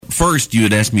first, you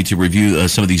had asked me to review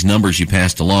some of these numbers you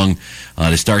passed along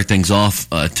to start things off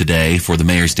today for the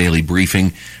Mayor's Daily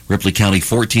Briefing. Ripley County,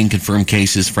 14 confirmed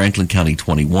cases. Franklin County,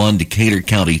 21. Decatur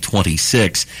County,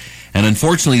 26. And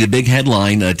unfortunately, the big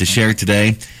headline to share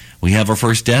today, we have our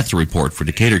first death report for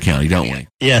Decatur County, don't we?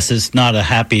 Yes, it's not a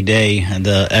happy day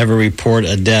to ever report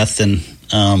a death in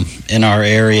our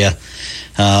area.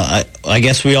 I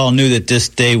guess we all knew that this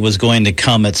day was going to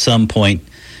come at some point.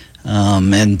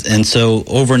 And so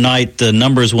overnight, the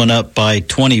numbers went up by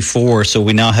 24, so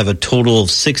we now have a total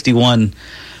of 61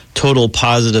 total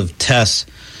positive tests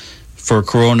for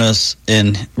coronas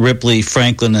in Ripley,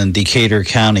 Franklin, and Decatur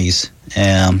counties.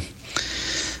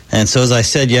 And so as I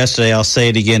said yesterday, I'll say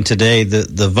it again today,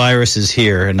 the virus is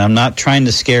here, and I'm not trying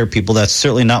to scare people. That's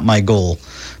certainly not my goal.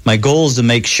 My goal is to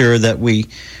make sure that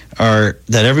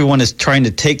that everyone is trying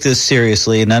to take this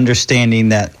seriously and understanding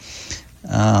that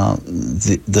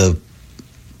the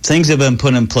things that have been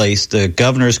put in place, the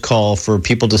governor's call for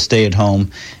people to stay at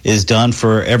home, is done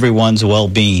for everyone's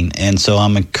well-being. And so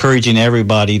I'm encouraging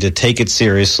everybody to take it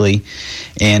seriously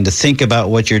and to think about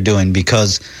what you're doing,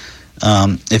 because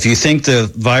if you think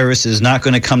the virus is not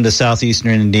going to come to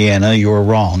southeastern Indiana, you're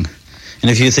wrong.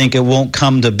 And if you think it won't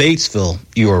come to Batesville,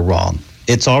 you are wrong.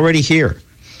 It's already here.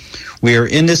 We are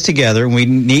in this together. We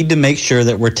need to make sure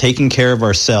that we're taking care of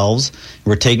ourselves,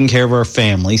 we're taking care of our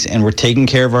families, and we're taking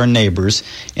care of our neighbors,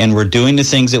 and we're doing the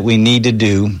things that we need to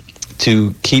do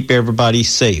to keep everybody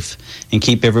safe and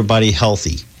keep everybody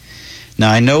healthy.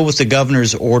 Now, I know with the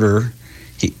governor's order,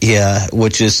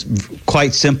 which is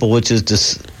quite simple, which is to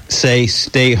say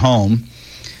stay home,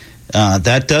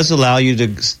 that does allow you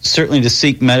to certainly to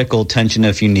seek medical attention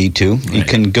if you need to. Right. You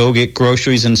can go get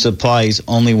groceries and supplies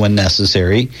only when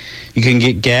necessary. You can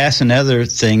get gas and other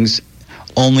things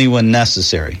only when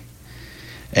necessary.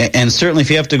 And certainly if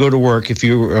you have to go to work, if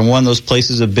you're in one of those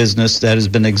places of business that has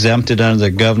been exempted under the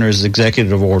governor's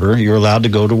executive order, you're allowed to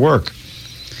go to work.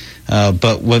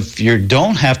 But if you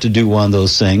don't have to do one of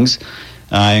those things,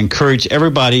 I encourage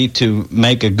everybody to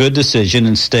make a good decision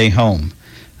and stay home.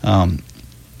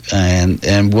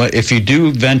 And what if you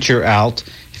do venture out,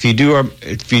 if you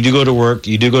do go to work,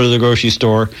 you do go to the grocery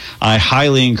store, I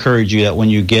highly encourage you that when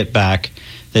you get back,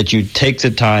 that you take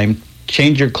the time,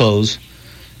 change your clothes,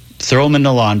 throw them in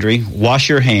the laundry, wash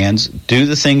your hands, do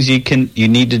the things you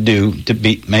need to do to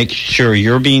make sure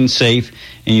you're being safe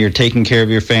and you're taking care of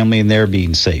your family and they're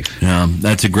being safe. Yeah,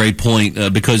 that's a great point,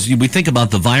 because we think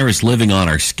about the virus living on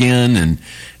our skin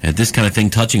and this kind of thing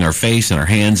touching our face and our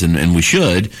hands, and we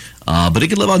should, but it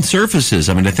can live on surfaces.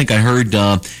 I mean, I think I heard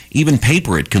even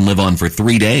paper it can live on for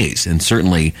 3 days, and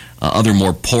certainly other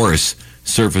more porous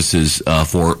surfaces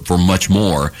for much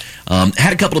more.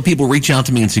 Had a couple of people reach out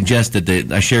to me and suggest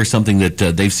that I share something that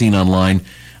they've seen online.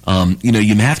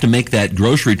 You have to make that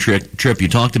grocery trip you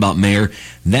talked about, Mayor.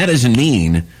 That doesn't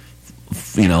mean,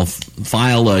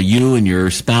 file you and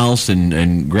your spouse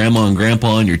and grandma and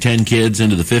grandpa and your 10 kids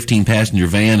into the 15-passenger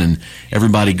van and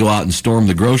everybody go out and storm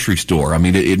the grocery store. I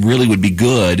mean, it really would be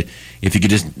good if you could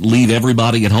just leave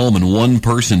everybody at home and one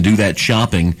person do that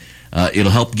shopping.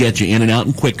 It'll help get you in and out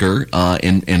and quicker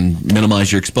and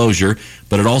minimize your exposure,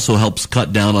 but it also helps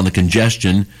cut down on the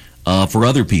congestion for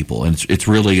other people. And it's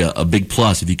really a big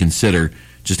plus if you consider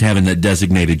just having that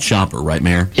designated shopper, right,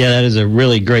 Mayor? Yeah, that is a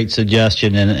really great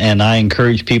suggestion, and I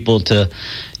encourage people to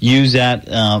use that,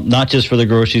 not just for the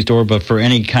grocery store, but for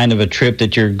any kind of a trip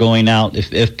that you're going out.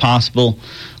 If possible,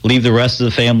 leave the rest of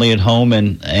the family at home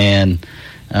and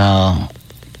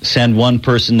send one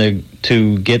person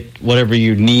to get whatever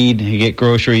you need, to get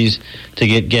groceries, to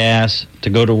get gas,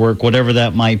 to go to work, whatever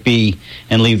that might be,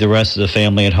 and leave the rest of the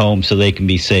family at home so they can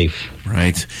be safe.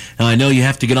 Right. Now, I know you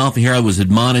have to get off of here. I was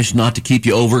admonished not to keep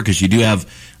you over because you do have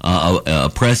a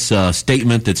press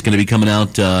statement that's going to be coming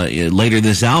out later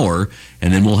this hour,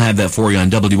 and then we'll have that for you on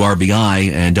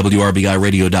WRBI and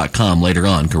WRBIRadio.com later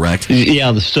on, correct?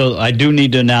 Yeah, so I do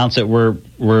need to announce that we're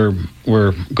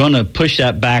going to push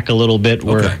that back a little bit.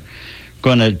 We're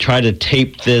going to try to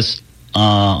tape this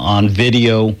on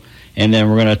video, and then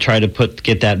we're going to try to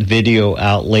get that video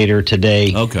out later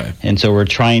today. Okay. And so we're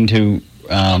trying to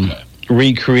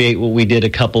recreate what we did a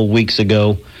couple weeks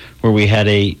ago, where we had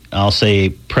a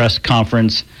press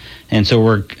conference. And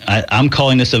so I'm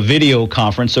calling this a video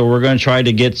conference. So we're going to try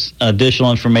to get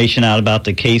additional information out about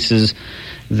the cases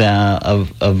of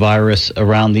virus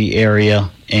around the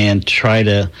area and try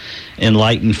to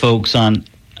enlighten folks on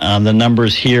the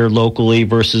numbers here locally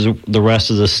versus the rest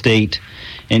of the state,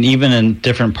 and even in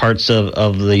different parts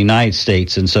of the United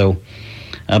States. And so,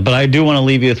 but I do want to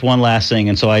leave you with one last thing.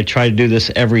 And so I try to do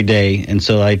this every day. And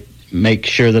so I make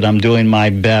sure that I'm doing my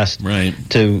best right.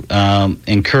 to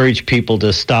encourage people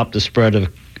to stop the spread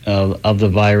of the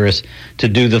virus, to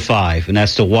do the 5, and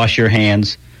that's to wash your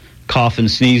hands, cough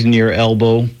and sneeze in your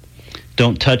elbow,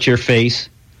 don't touch your face,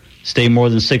 stay more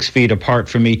than 6 feet apart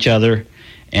from each other,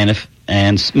 and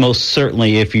most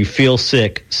certainly if you feel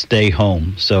sick, stay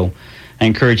home. So I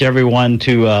encourage everyone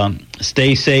to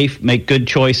stay safe, make good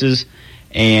choices,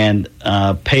 and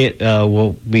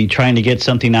we'll be trying to get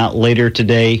something out later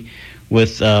today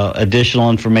with additional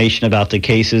information about the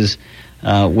cases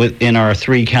within our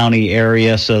 3-county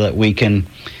area, so that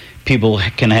people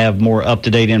can have more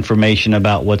up-to-date information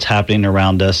about what's happening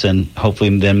around us, and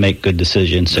hopefully then make good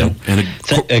decisions. So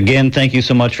again, thank you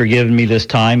so much for giving me this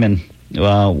time, and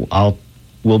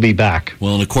we'll be back.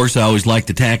 Well, and of course, I always like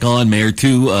to tack on, Mayor,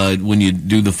 too, when you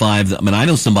do the 5. I mean, I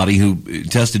know somebody who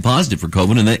tested positive for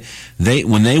COVID, and they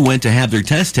when they went to have their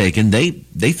test taken,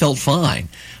 they felt fine.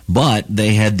 But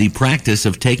they had the practice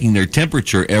of taking their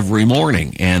temperature every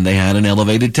morning, and they had an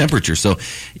elevated temperature. So,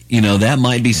 that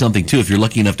might be something, too. If you're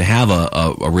lucky enough to have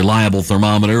a reliable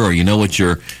thermometer, or you know what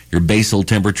your basal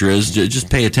temperature is, just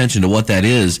pay attention to what that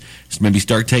is. Just maybe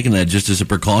start taking that just as a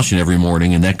precaution every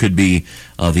morning, and that could be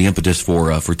the impetus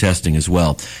for testing as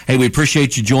well. Hey, we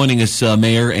appreciate you joining us,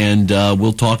 Mayor, and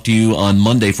we'll talk to you on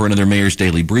Monday for another Mayor's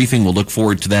Daily Briefing. We'll look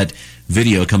forward to that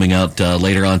video coming out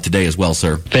later on today as well,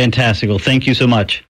 sir. Fantastic. Well, thank you so much.